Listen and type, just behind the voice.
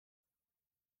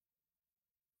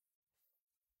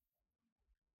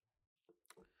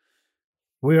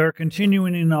We are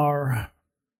continuing in our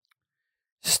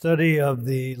study of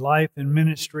the life and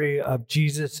ministry of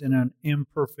Jesus in an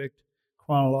imperfect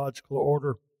chronological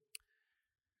order.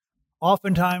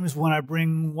 Oftentimes, when I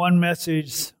bring one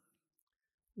message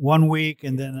one week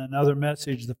and then another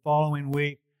message the following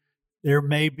week, there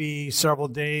may be several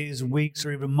days, weeks,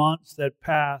 or even months that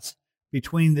pass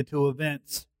between the two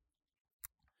events.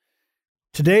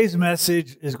 Today's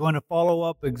message is going to follow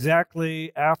up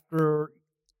exactly after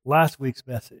last week's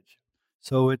message.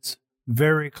 So it's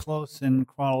very close in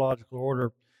chronological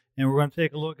order. And we're going to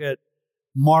take a look at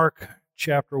Mark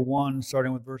chapter 1,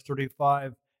 starting with verse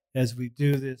 35 as we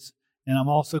do this. And I'm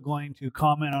also going to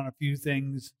comment on a few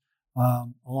things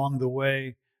along the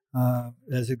way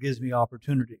as it gives me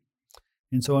opportunity.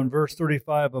 And so in verse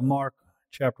 35 of Mark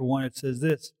chapter 1, it says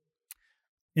this: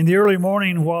 "In the early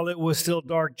morning, while it was still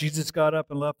dark, Jesus got up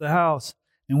and left the house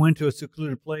and went to a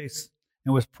secluded place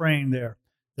and was praying there."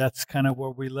 That's kind of where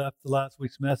we left the last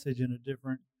week's message in a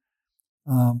different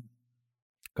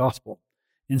gospel.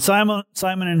 "And Simon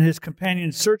and his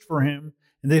companions searched for him,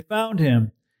 and they found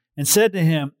him and said to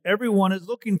him, 'Everyone is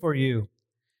looking for you.'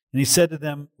 And he said to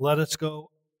them, 'Let us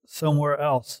go somewhere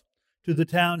else, to the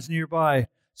towns nearby,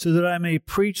 so that I may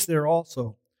preach there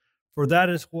also, for that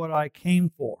is what I came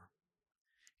for.'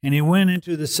 And he went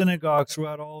into the synagogues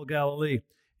throughout all Galilee."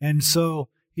 And so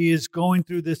he is going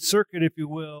through this circuit, if you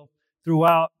will,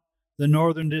 throughout the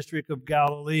northern district of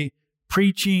Galilee,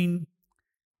 preaching.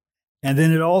 And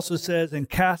then it also says, "and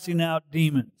casting out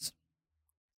demons."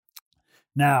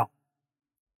 Now,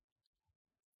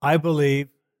 I believe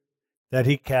that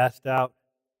he cast out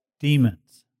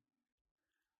demons,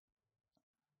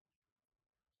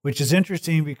 which is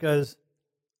interesting because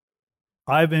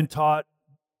I've been taught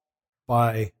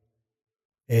by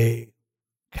a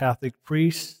Catholic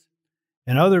priest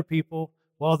and other people,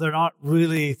 well, they're not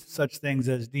really such things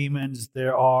as demons.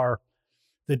 There are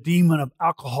the demon of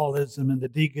alcoholism and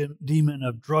the demon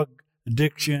of drug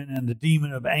addiction and the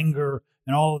demon of anger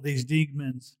and all of these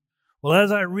demons. Well,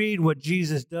 as I read what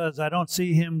Jesus does, I don't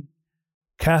see him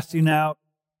casting out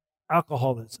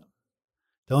alcoholism.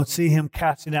 Don't see him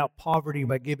casting out poverty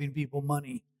by giving people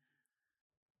money.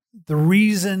 The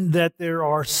reason that there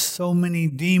are so many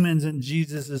demons and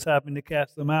Jesus is having to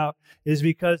cast them out is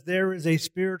because there is a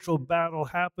spiritual battle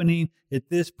happening at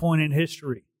this point in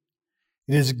history.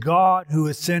 It is God who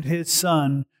has sent his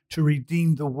Son to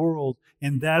redeem the world,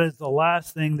 and that is the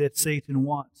last thing that Satan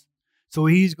wants. So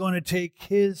he's going to take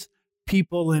his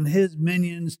people and his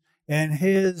minions and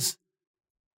his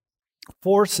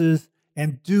forces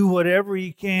and do whatever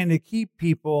he can to keep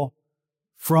people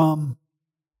from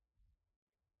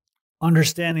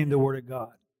understanding the Word of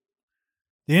God.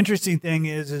 The interesting thing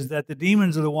is that the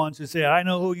demons are the ones who say, "I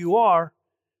know who you are,"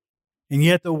 and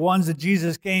yet the ones that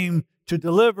Jesus came to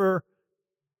deliver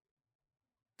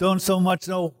don't so much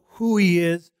know who he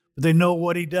is, but they know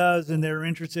what he does, and they're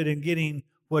interested in getting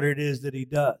what it is that he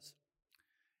does.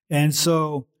 And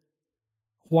so,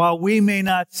 while we may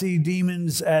not see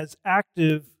demons as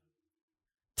active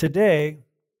today,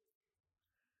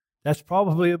 that's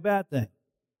probably a bad thing.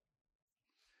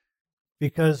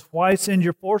 Because why send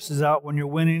your forces out when you're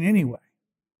winning anyway?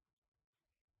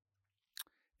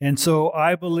 And so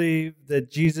I believe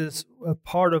that Jesus, a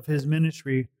part of his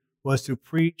ministry was to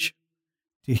preach,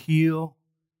 to heal,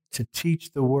 to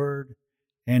teach the word,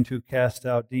 and to cast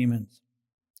out demons.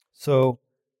 So,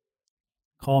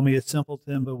 call me a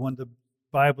simpleton, but when the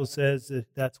Bible says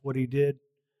that that's what he did,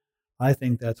 I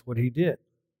think that's what he did.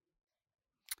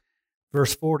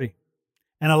 Verse 40.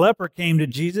 "And a leper came to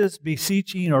Jesus,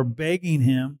 beseeching or begging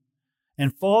him,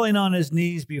 and falling on his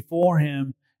knees before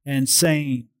him, and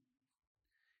saying,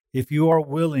 'If you are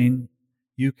willing,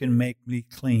 you can make me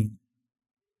clean.'"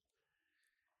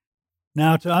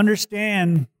 Now, to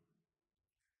understand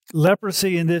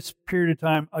leprosy in this period of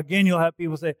time, again, you'll have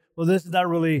people say, "Well, this is not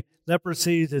really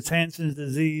leprosy, it's Hansen's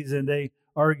disease," and they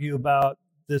argue about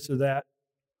this or that.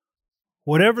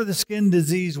 Whatever the skin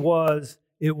disease was,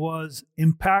 it was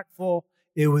impactful.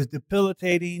 It was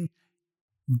debilitating,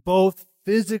 both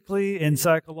physically and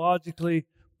psychologically,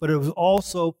 but it was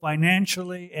also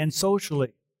financially and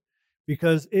socially.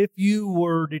 Because if you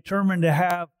were determined to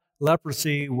have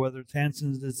leprosy, whether it's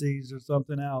Hansen's disease or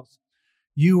something else,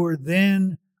 you were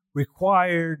then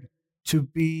required to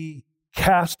be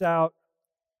cast out.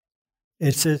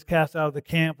 It says cast out of the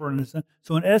camp.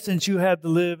 So in essence, you had to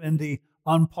live in the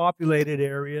unpopulated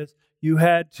areas. You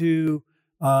had to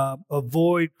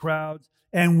avoid crowds.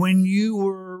 And when you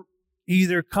were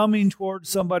either coming towards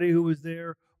somebody who was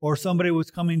there or somebody was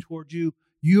coming towards you,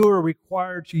 you were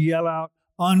required to yell out,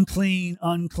 "Unclean,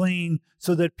 unclean,"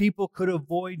 so that people could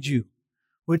avoid you.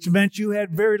 which meant you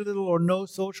had very little or no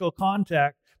social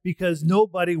contact because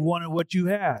nobody wanted what you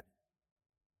had.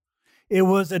 It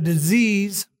was a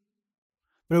disease,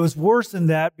 but it was worse than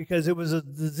that because it was a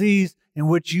disease in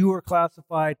which you were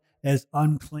classified as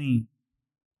unclean.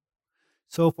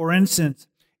 So, for instance,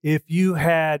 if you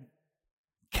had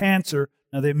cancer,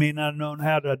 now they may not have known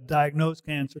how to diagnose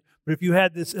cancer, but if you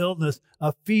had this illness,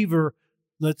 a fever,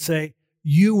 let's say,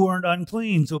 you weren't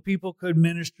unclean, so people could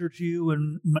minister to you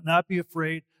and not be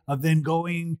afraid of then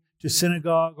going to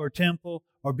synagogue or temple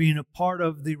or being a part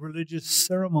of the religious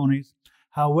ceremonies.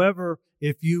 However,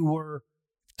 if you were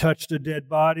touched a dead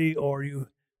body or you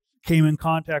came in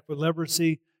contact with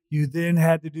leprosy, you then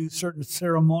had to do certain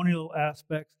ceremonial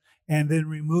aspects and then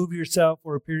remove yourself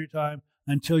for a period of time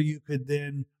until you could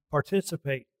then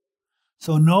participate.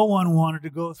 So no one wanted to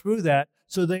go through that,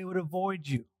 so they would avoid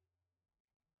you.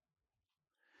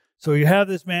 So you have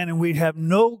this man, and we have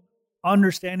no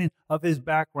understanding of his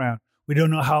background. We don't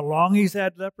know how long he's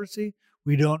had leprosy.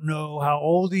 We don't know how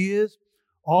old he is.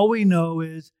 All we know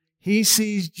is he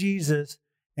sees Jesus,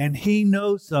 and he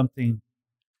knows something,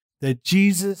 that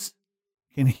Jesus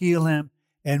can heal him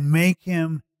and make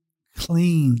him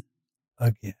clean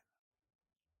again.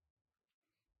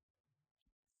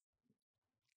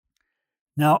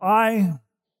 Now, I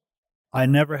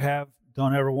never have,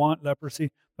 don't ever want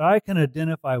leprosy, but I can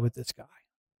identify with this guy.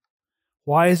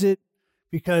 Why is it?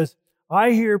 Because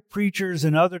I hear preachers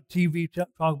and other TV talk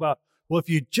about, well, if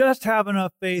you just have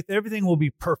enough faith, everything will be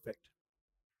perfect.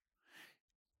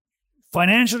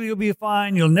 Financially, you'll be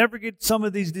fine. You'll never get some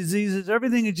of these diseases.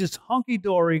 Everything is just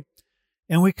hunky-dory.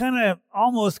 And we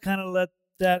almost let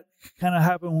that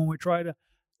happen when we try to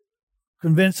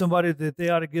convince somebody that they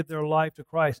ought to give their life to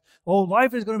Christ. Oh,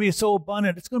 life is going to be so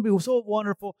abundant. It's going to be so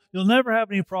wonderful. You'll never have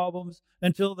any problems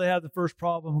until they have the first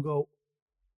problem and go,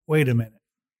 wait a minute.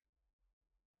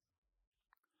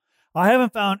 I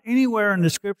haven't found anywhere in the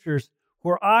scriptures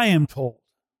where I am told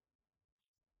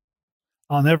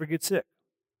I'll never get sick.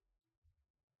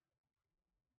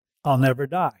 I'll never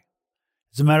die.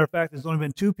 As a matter of fact, there's only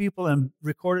been 2 people in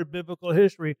recorded biblical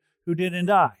history who didn't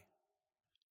die.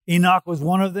 Enoch was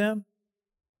one of them,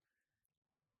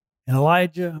 and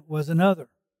Elijah was another.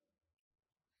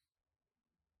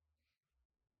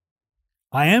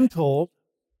 I am told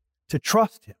to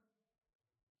trust him.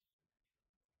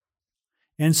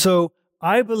 And so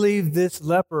I believe this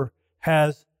leper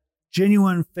has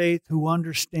genuine faith who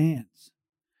understands.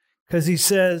 Because he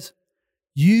says,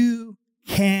 you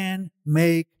can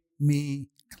make me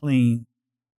clean.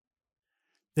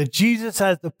 That Jesus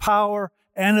has the power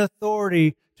and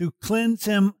authority to cleanse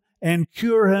him and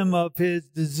cure him of his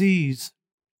disease.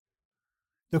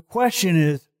 The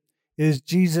question is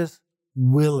Jesus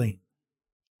willing?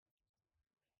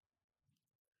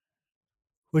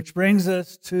 Which brings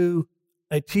us to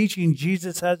a teaching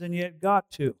Jesus hasn't yet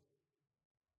got to.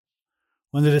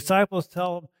 When the disciples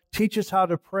tell him, teach us how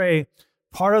to pray,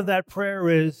 part of that prayer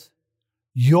is,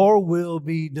 your will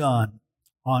be done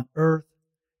on earth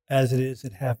as it is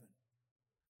in heaven.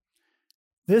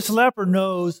 This leper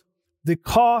knows the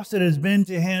cost it has been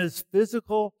to his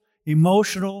physical,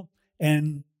 emotional,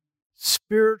 and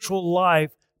spiritual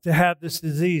life to have this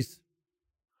disease.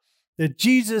 That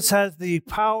Jesus has the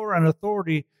power and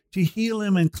authority to heal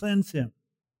him and cleanse him.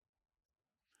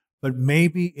 But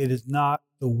maybe it is not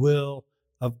the will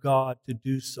of God to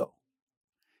do so.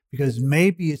 Because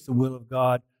maybe it's the will of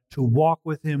God to walk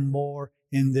with him more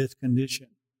in this condition.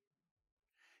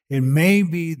 It may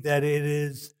be that it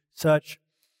is such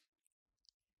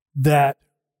that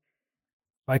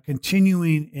by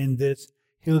continuing in this,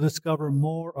 he'll discover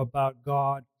more about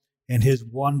God and his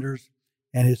wonders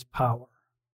and his power.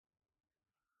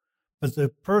 But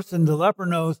the leper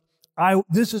knows,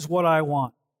 this is what I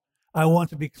want. I want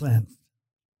to be cleansed.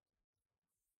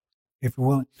 If you're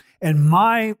willing. And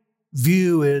my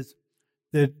view is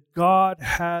that God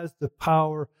has the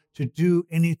power to do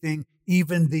anything,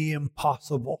 even the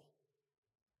impossible.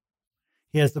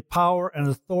 He has the power and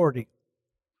authority,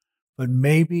 but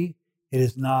maybe it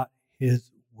is not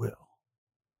his will.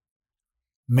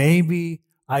 Maybe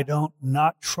I don't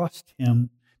not trust him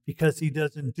because he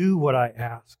doesn't do what I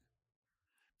ask,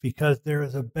 because there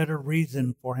is a better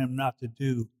reason for him not to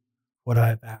do what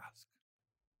I've asked.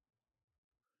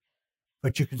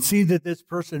 But you can see that this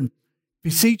person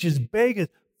beseeches, begs,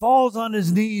 falls on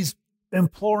his knees,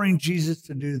 imploring Jesus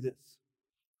to do this.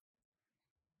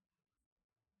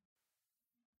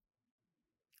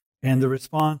 And the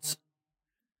response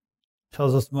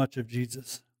tells us much of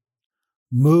Jesus.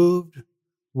 Moved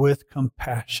with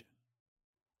compassion.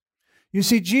 You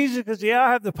see, Jesus, because I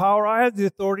have the power, I have the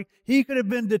authority, he could have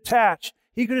been detached.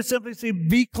 He could have simply said,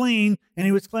 be clean, and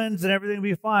he was cleansed and everything would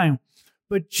be fine.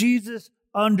 But Jesus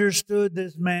understood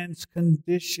this man's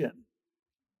condition,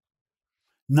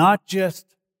 not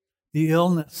just the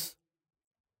illness.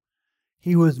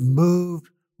 He was moved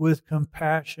with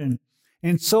compassion.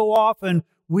 And so often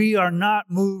we are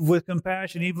not moved with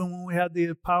compassion, even when we have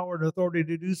the power and authority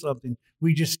to do something.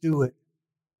 We just do it.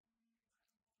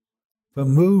 But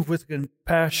moved with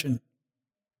compassion,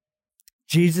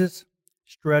 Jesus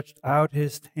stretched out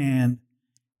his hand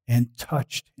and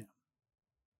touched him.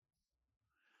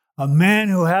 A man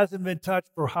who hasn't been touched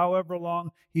for however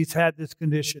long he's had this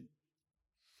condition.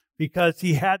 Because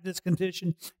he had this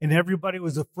condition and everybody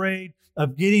was afraid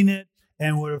of getting it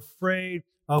and were afraid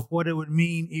of what it would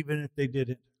mean even if they did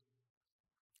it.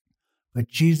 But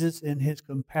Jesus, in his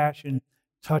compassion,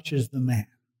 touches the man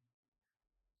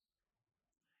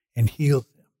and heals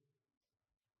him.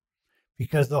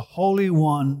 Because the Holy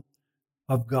One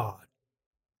of God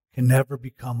can never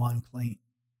become unclean.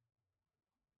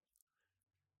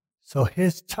 So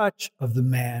his touch of the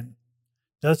man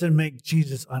doesn't make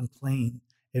Jesus unclean.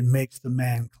 It makes the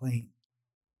man clean.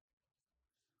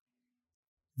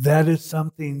 That is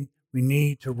something we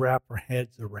need to wrap our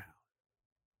heads around.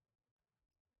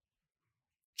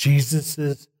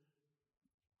 Jesus'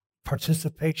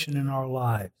 participation in our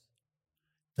lives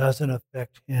doesn't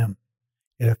affect him.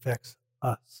 It affects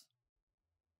us.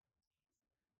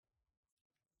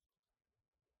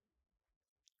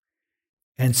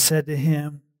 And said to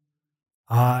him,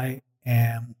 I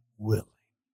am willing.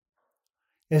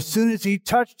 As soon as he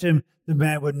touched him, the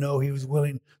man would know he was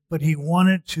willing. But he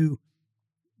wanted to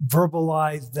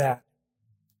verbalize that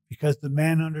because the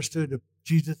man understood that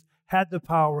Jesus had the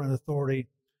power and authority.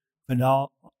 But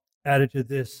now, added to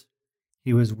this,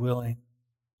 he was willing.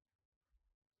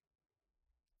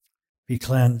 Be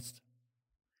cleansed.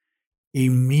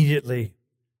 Immediately,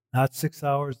 not 6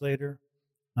 hours later,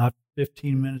 not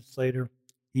 15 minutes later,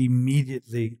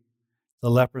 immediately the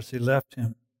leprosy left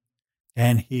him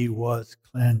and he was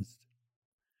cleansed.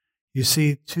 You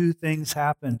see, two things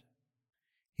happened.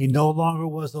 He no longer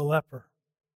was a leper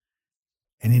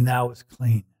and he now was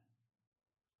clean.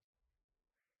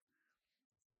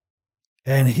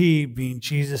 And he, being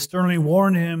Jesus, sternly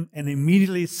warned him and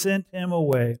immediately sent him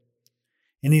away.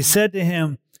 And he said to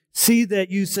him, see that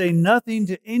you say nothing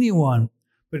to anyone,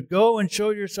 but go and show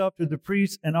yourself to the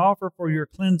priest and offer for your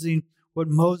cleansing what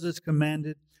Moses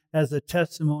commanded as a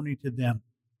testimony to them.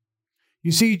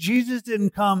 You see, Jesus didn't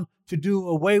come to do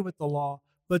away with the law,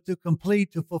 but to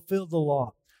fulfill the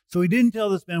law. So he didn't tell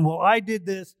this man, well, I did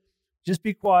this, just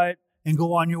be quiet and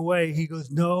go on your way. He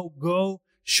goes, no, go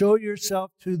show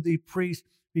yourself to the priest,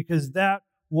 because that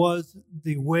was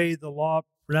the way the law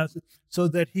pronounced it, so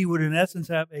that he would in essence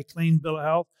have a clean bill of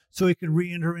health so he could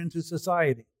re-enter into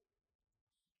society.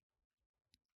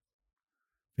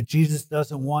 But Jesus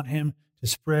doesn't want him to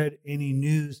spread any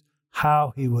news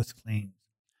how he was clean.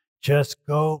 Just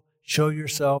go, show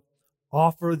yourself,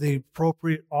 offer the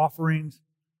appropriate offerings.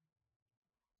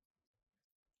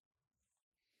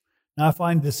 Now I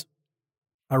find this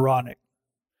ironic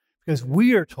because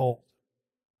we are told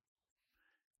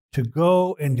to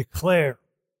go and declare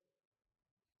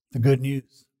the good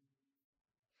news.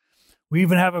 We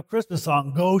even have a Christmas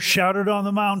song, Go Shout It on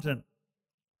the Mountain.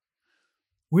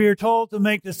 We are told to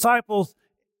make disciples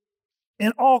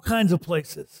in all kinds of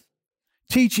places,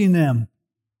 teaching them.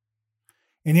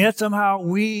 And yet somehow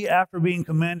we, after being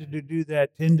commanded to do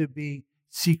that, tend to be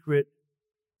secret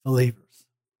believers.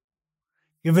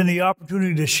 Given the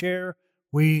opportunity to share,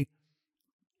 we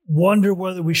wonder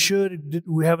whether we should.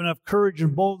 We have enough courage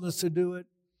and boldness to do it.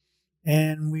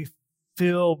 And we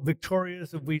feel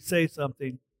victorious if we say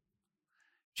something.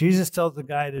 Jesus tells the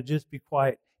guy to just be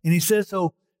quiet. And he says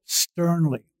so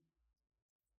sternly.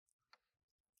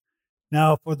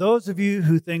 Now, for those of you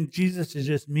who think Jesus is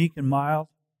just meek and mild,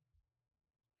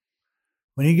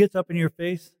 when he gets up in your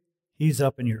face, he's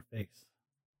up in your face.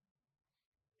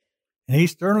 And he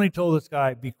sternly told this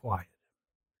guy, be quiet.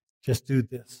 Just do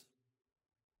this.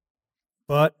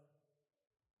 But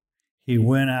he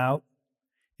went out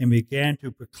and began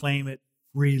to proclaim it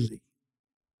freely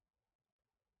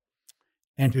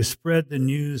and to spread the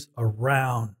news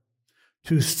around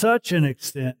to such an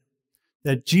extent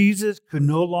that Jesus could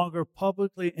no longer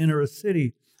publicly enter a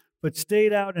city, but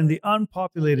stayed out in the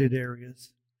unpopulated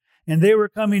areas, and they were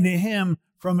coming to him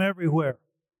from everywhere.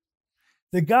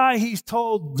 The guy he's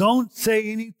told, don't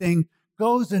say anything,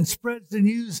 goes and spreads the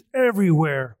news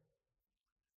everywhere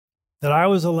that I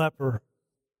was a leper,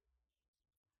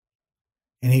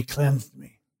 and he cleansed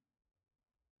me.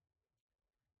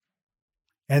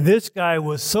 And this guy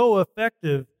was so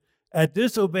effective at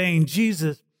disobeying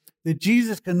Jesus that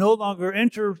Jesus can no longer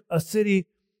enter a city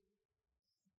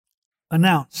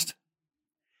announced.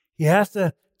 He has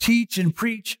to teach and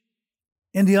preach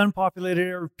in the unpopulated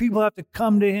area. People have to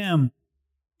come to him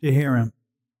to hear him.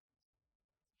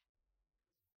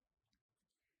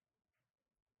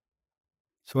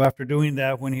 So after doing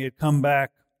that, when he had come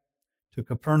back to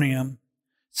Capernaum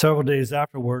several days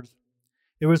afterwards,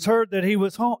 it was heard that he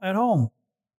was at home.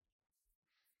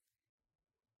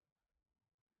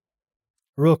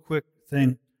 A real quick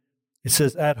thing, it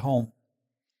says at home.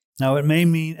 Now it may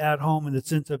mean at home in the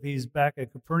sense of he's back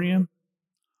at Capernaum,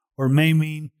 or it may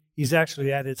mean he's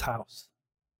actually at his house.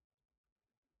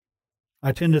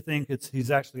 I tend to think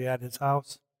he's actually at his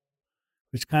house,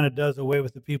 which kind of does away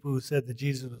with the people who said that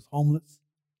Jesus was homeless.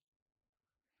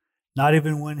 Not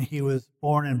even when he was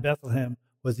born in Bethlehem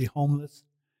was he homeless.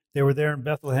 They were there in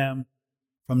Bethlehem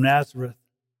from Nazareth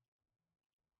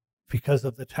because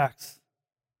of the tax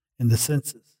and the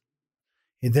census.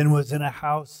 He then was in a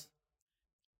house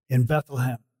in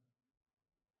Bethlehem.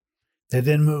 They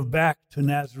then moved back to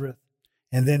Nazareth,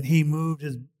 and then he moved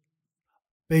his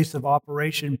base of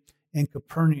operation in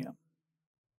Capernaum.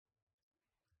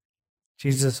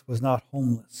 Jesus was not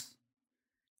homeless.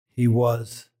 He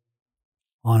was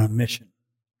on a mission.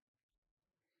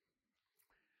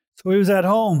 So he was at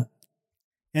home,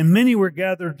 and many were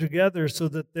gathered together so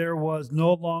that there was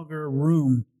no longer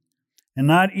room, and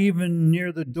not even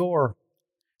near the door.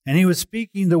 And he was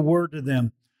speaking the word to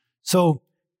them. So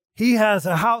he has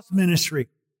a house ministry.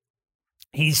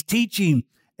 He's teaching,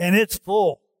 and it's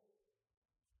full.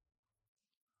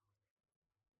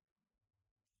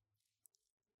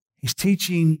 He's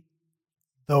teaching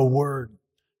the word.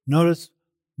 Notice,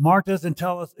 Mark doesn't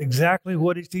tell us exactly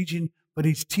what he's teaching, but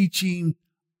he's teaching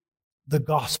the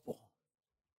gospel,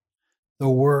 the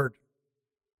word.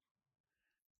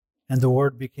 And the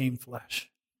word became flesh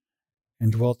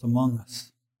and dwelt among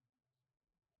us.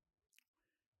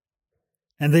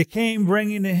 And they came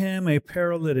bringing to him a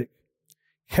paralytic,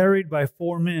 carried by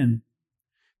 4 men.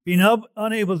 Being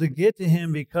unable to get to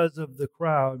him because of the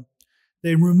crowd,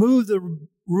 they removed the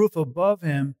roof above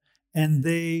him, and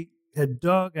they had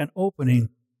dug an opening,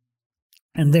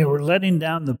 and they were letting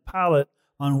down the pallet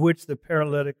on which the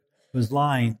paralytic was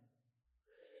lying.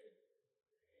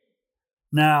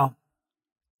 Now,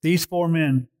 these 4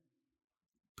 men,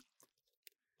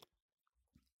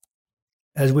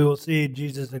 as we will see,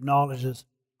 Jesus acknowledges,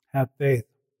 have faith.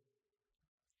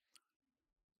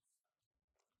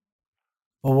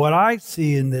 But what I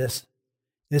see in this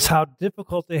is how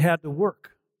difficult they had to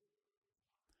work.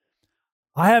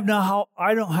 I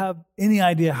don't have any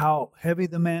idea how heavy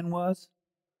the man was.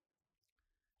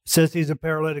 It says he's a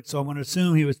paralytic, so I'm going to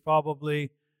assume he was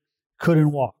probably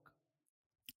couldn't walk.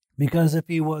 Because if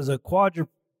he was a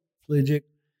quadriplegic,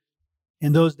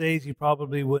 in those days he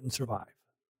probably wouldn't survive.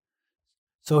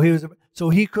 So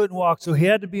he couldn't walk, so he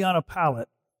had to be on a pallet.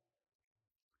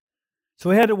 So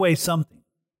he had to weigh something,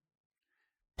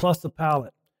 plus the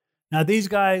pallet. Now these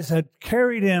guys had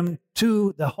carried him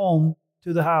to the home,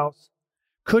 to the house,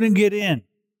 couldn't get in.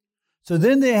 So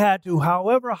then they had to,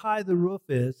 however high the roof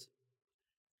is,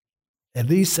 at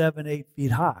least 7-8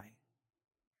 feet high,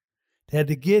 they had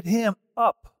to get him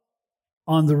up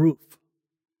on the roof.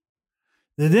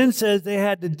 It then says they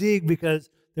had to dig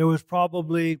because there was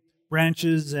probably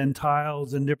branches and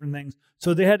tiles and different things.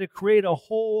 So they had to create a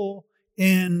hole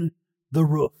in the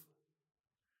roof,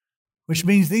 which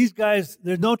means these guys,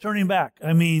 there's no turning back.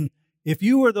 I mean, if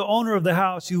you were the owner of the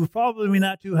house, you would probably be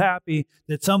not too happy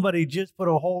that somebody just put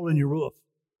a hole in your roof.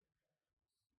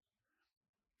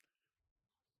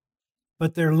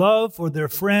 But their love for their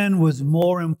friend was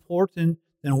more important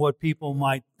than what people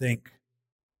might think.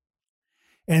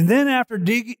 And then after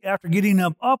getting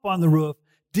him up on the roof,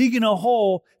 digging a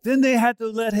hole, then they had to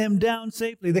let him down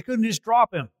safely. They couldn't just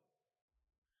drop him.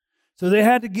 So they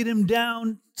had to get him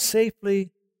down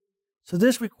safely. So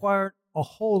this required a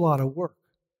whole lot of work.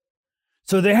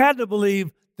 So they had to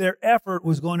believe their effort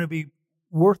was going to be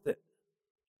worth it.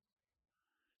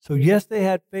 So yes, they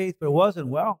had faith, but it wasn't,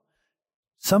 well,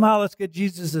 somehow let's get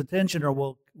Jesus' attention, or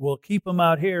we'll keep him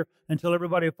out here until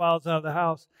everybody files out of the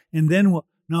house. And then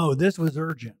no, this was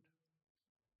urgent.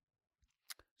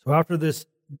 So after this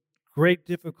great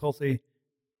difficulty,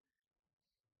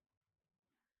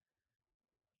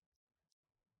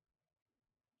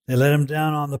 they let him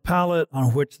down on the pallet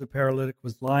on which the paralytic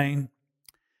was lying.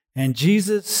 And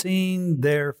Jesus, seeing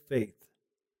their faith,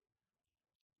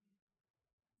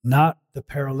 not the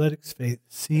paralytic's faith,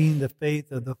 seeing the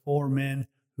faith of the 4 men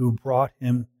who brought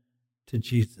him to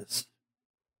Jesus,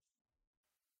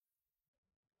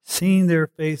 seeing their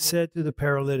faith, said to the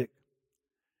paralytic.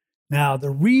 Now, the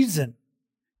reason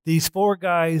these 4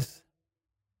 guys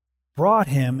brought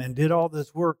him and did all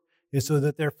this work is so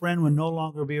that their friend would no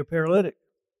longer be a paralytic.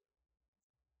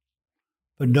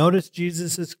 But notice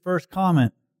Jesus' first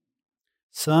comment,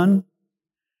 "Son,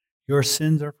 your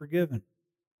sins are forgiven."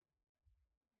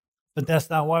 But that's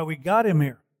not why we got him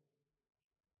here.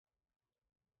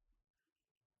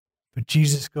 But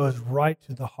Jesus goes right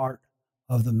to the heart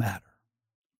of the matter.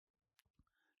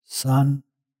 "Son,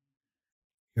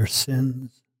 your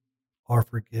sins are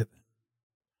forgiven."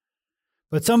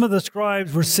 But some of the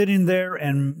scribes were sitting there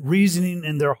and reasoning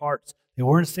in their hearts. They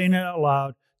weren't saying it out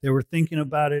loud. They were thinking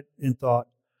about it in thought.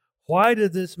 "Why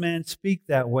does this man speak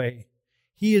that way?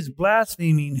 He is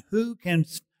blaspheming. Who can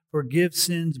forgive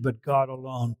sins but God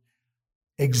alone?"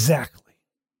 Exactly.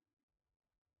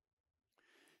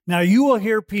 Now you will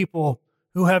hear people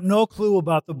who have no clue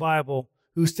about the Bible,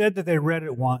 who said that they read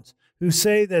it once, who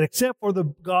say that except for the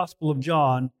Gospel of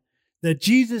John, that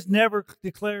Jesus never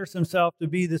declares himself to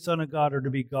be the Son of God or to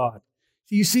be God.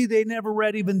 So you see, they never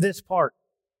read even this part.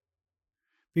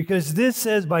 Because this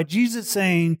says, by Jesus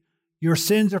saying, "Your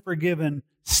sins are forgiven,"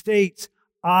 states,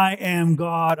 "I am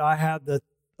God. I have the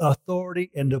authority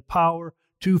and the power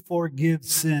to forgive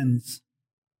sins."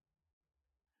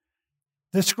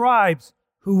 The scribes,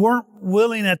 who weren't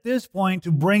willing at this point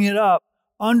to bring it up,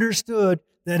 understood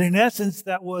that in essence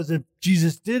that was if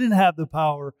Jesus didn't have the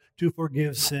power to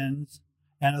forgive sins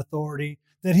and authority,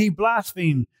 that he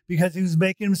blasphemed because he was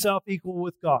making himself equal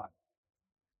with God.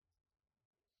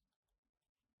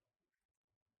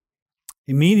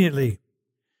 Immediately,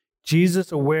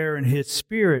 Jesus, aware in his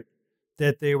spirit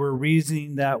that they were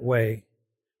reasoning that way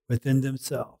within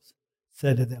themselves,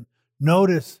 said to them,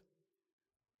 notice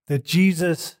that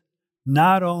Jesus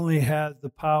not only has the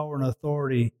power and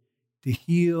authority to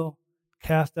heal,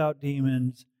 cast out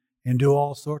demons, and do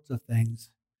all sorts of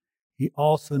things, he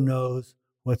also knows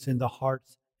what's in the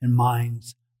hearts and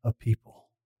minds of people,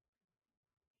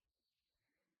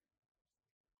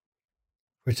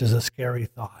 which is a scary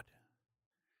thought.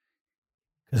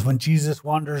 Because when Jesus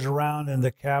wanders around in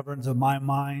the caverns of my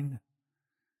mind,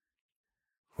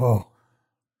 whoa.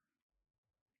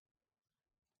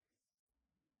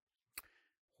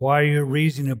 Why are you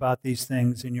reasoning about these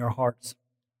things in your hearts?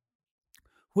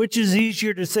 Which is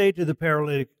easier to say to the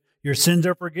paralytic, "Your sins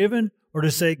are forgiven," or to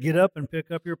say, "Get up and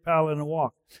pick up your pallet and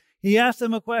walk"? He asked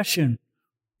them a question.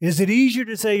 Is it easier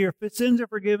to say your sins are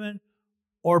forgiven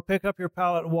or pick up your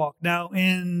pallet and walk? Now,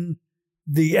 in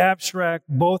the abstract,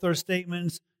 both are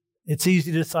statements. It's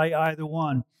easy to say either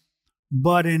one.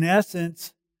 But in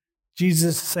essence,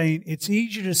 Jesus is saying it's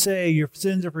easier to say your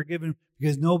sins are forgiven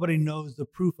because nobody knows the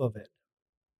proof of it.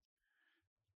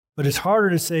 But it's harder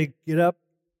to say, "Get up,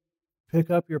 pick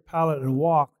up your pallet and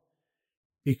walk,"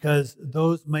 because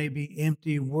those may be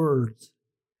empty words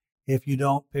if you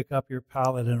don't pick up your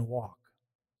pallet and walk.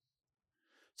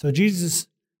 So Jesus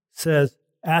says,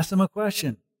 ask them a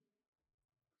question.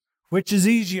 Which is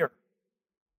easier?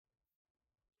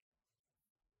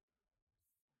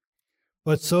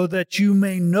 But so that you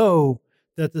may know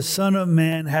that the Son of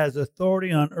Man has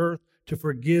authority on earth to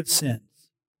forgive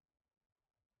sins.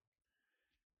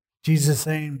 Jesus is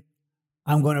saying,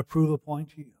 I'm going to prove a point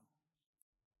to you.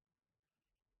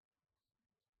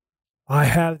 I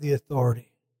have the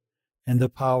authority and the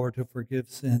power to forgive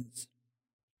sins.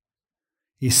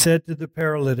 He said to the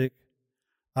paralytic,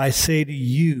 I say to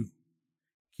you,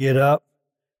 get up,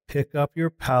 pick up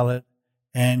your pallet,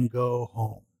 and go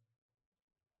home.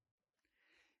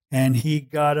 And he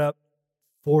got up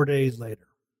 4 days later.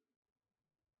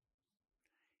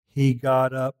 He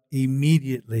got up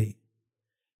immediately,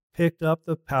 picked up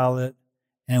the pallet,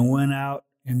 and went out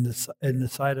in the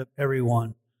sight of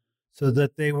everyone, so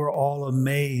that they were all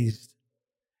amazed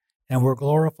and were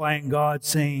glorifying God,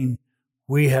 saying,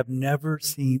 we have never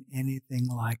seen anything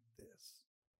like this.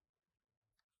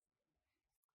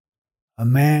 A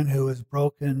man who is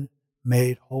broken,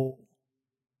 made whole.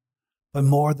 But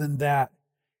more than that,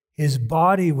 his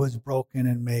body was broken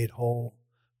and made whole,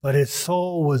 but his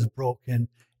soul was broken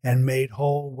and made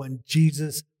whole when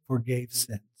Jesus forgave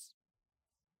sins.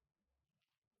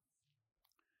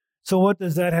 So what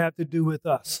does that have to do with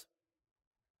us?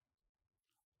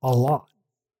 A lot.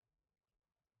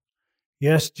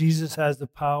 Yes, Jesus has the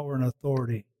power and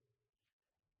authority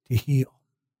to heal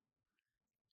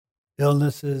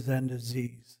illnesses and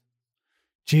disease.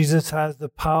 Jesus has the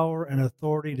power and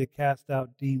authority to cast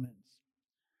out demons.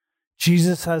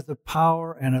 Jesus has the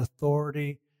power and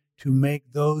authority to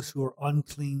make those who are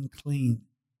unclean clean.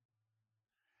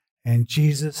 And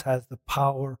Jesus has the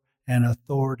power and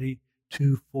authority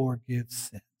to forgive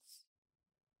sins.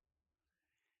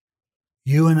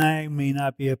 You and I may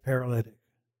not be a paralytic.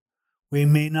 We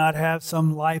may not have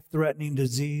some life-threatening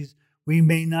disease. We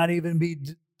may not even be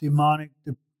demonic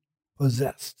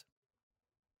possessed.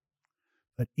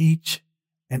 But each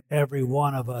and every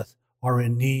one of us are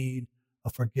in need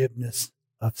of forgiveness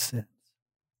of sins.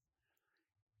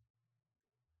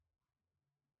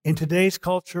 In today's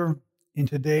culture, in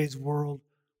today's world,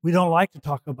 we don't like to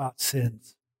talk about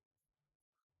sins.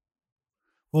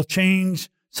 We'll change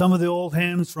some of the old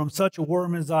hymns from such a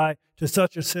worm as I to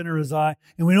such a sinner as I.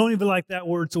 And we don't even like that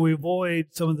word, so we avoid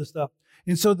some of the stuff.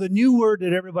 And so the new word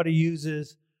that everybody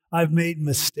uses, I've made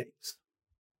mistakes.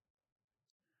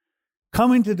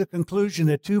 Coming to the conclusion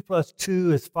that 2 +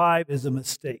 2 is 5 is a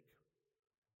mistake.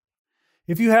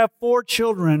 If you have 4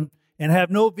 children and have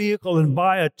no vehicle and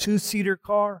buy a 2-seater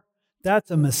car,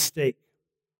 that's a mistake.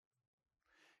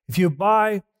 If you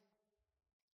buy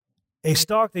a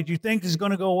stock that you think is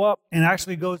going to go up and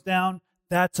actually goes down,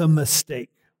 that's a mistake.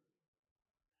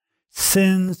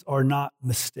 Sins are not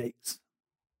mistakes.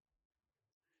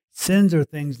 Sins are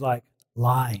things like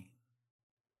lying,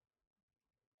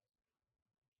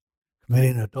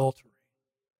 committing adultery.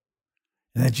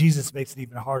 And then Jesus makes it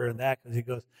even harder than that, because he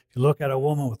goes, if you look at a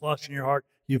woman with lust in your heart,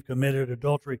 you've committed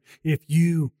adultery. If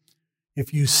you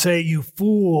say, you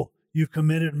fool, you've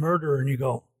committed murder, and you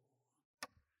go,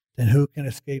 then who can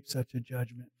escape such a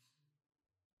judgment?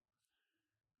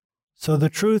 So the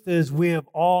truth is, we've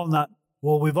all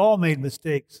made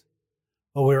mistakes,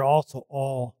 but we're also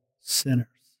all sinners.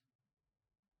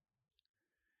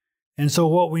 And so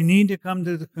what we need to come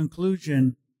to the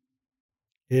conclusion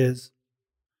is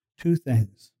 2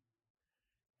 things.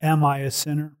 Am I a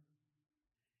sinner?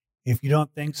 If you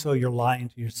don't think so, you're lying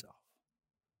to yourself.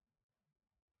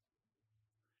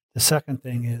 The second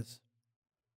thing is,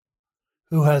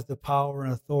 who has the power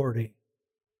and authority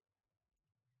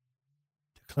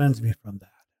to cleanse me from that?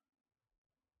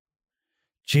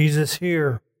 Jesus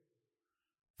here,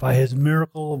 by his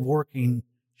miracle of working,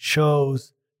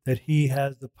 shows that he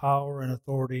has the power and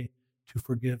authority to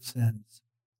forgive sins.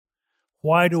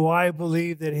 Why do I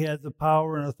believe that he has the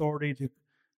power and authority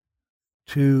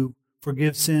to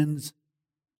forgive sins?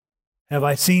 Have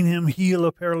I seen him heal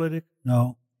a paralytic?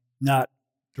 No, not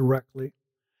directly.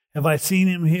 Have I seen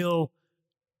him heal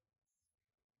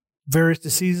various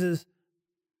diseases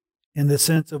in the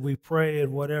sense of we pray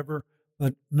and whatever,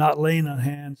 but not laying on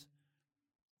hands?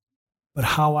 But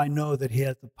how I know that he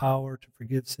has the power to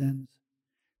forgive sins?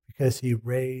 Because he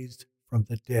raised from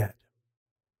the dead.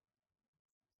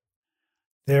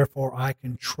 Therefore, I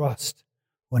can trust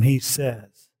when he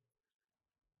says,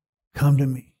 come to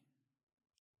me.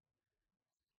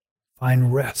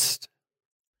 Find rest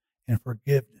and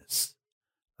forgiveness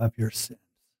of your sins.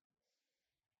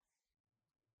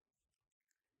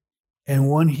 And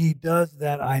when he does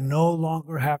that, I no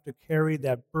longer have to carry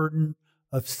that burden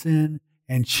of sin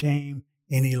and shame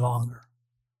any longer.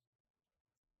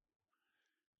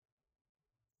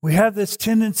 We have this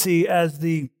tendency as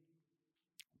the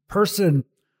person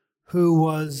who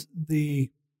was the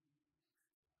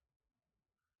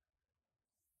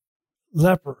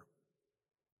leper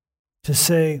to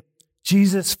say,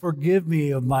 Jesus, forgive me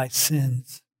of my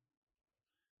sins.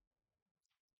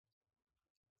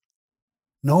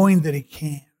 Knowing that he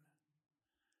can.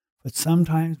 But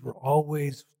sometimes we're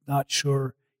always not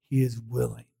sure he is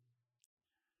willing.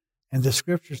 And the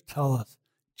scriptures tell us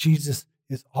Jesus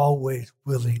is always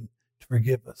willing to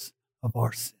forgive us of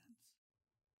our sins.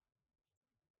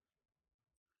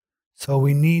 So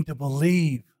we need to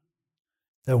believe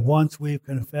that once we've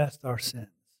confessed our sins,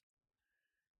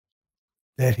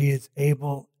 that he is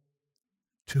able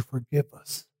to forgive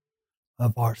us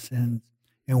of our sins,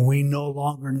 and we no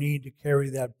longer need to carry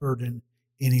that burden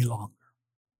any longer.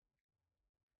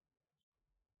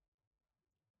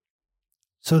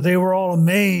 So they were all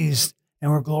amazed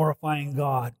and were glorifying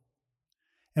God.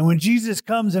 And when Jesus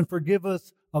comes and forgives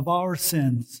us of our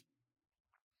sins,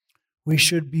 we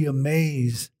should be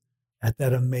amazed at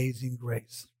that amazing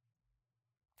grace.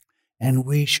 And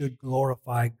we should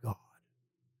glorify God.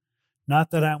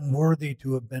 Not that I'm worthy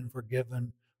to have been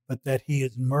forgiven, but that he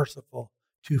is merciful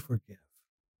to forgive.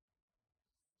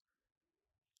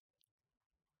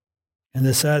 And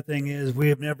the sad thing is, we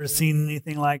have never seen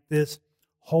anything like this.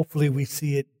 Hopefully we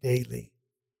see it daily.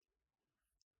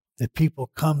 That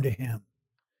people come to him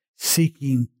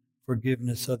seeking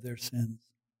forgiveness of their sins.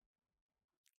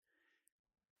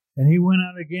 And he went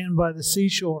out again by the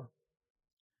seashore.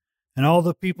 And all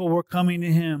the people were coming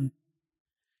to him.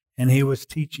 And he was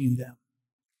teaching them.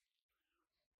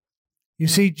 You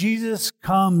see, Jesus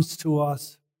comes to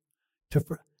us to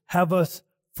have us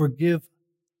forgive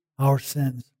our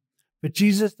sins. But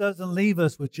Jesus doesn't leave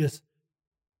us with just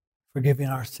forgiving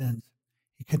our sins.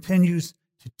 He continues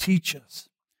to teach us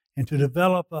and to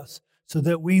develop us so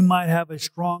that we might have a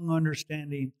strong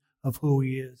understanding of who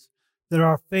He is, that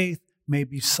our faith may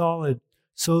be solid,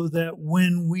 so that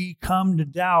when we come to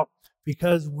doubt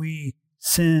because we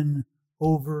sin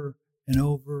over and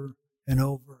over and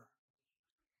over,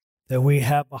 that we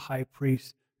have a high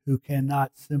priest who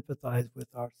cannot sympathize with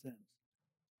our sins,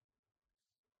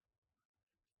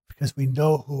 because we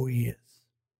know who He is.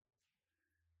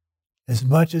 As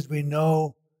much as we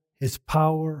know His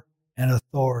power and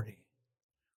authority,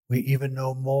 we even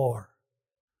know more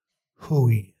who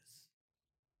He is.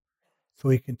 So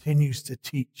He continues to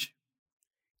teach,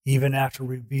 even after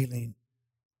revealing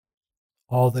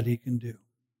all that He can do.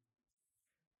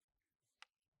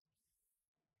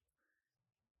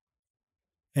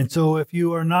 And so if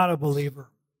you are not a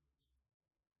believer,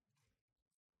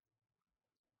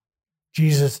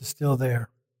 Jesus is still there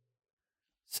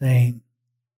saying,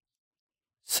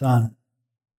 son,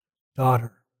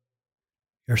 daughter,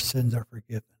 your sins are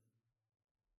forgiven.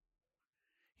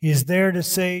 He is there to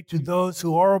say to those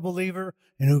who are a believer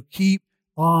and who keep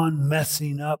on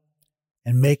messing up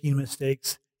and making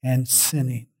mistakes and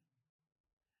sinning,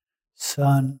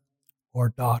 son or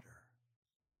daughter,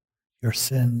 your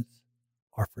sins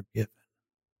are forgiven.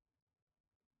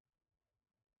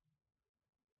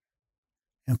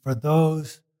 And for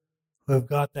those who have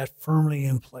got that firmly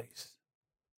in place,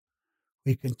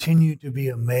 we continue to be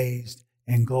amazed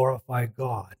and glorify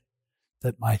God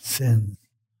that my sins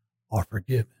are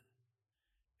forgiven.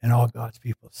 And all God's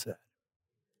people said,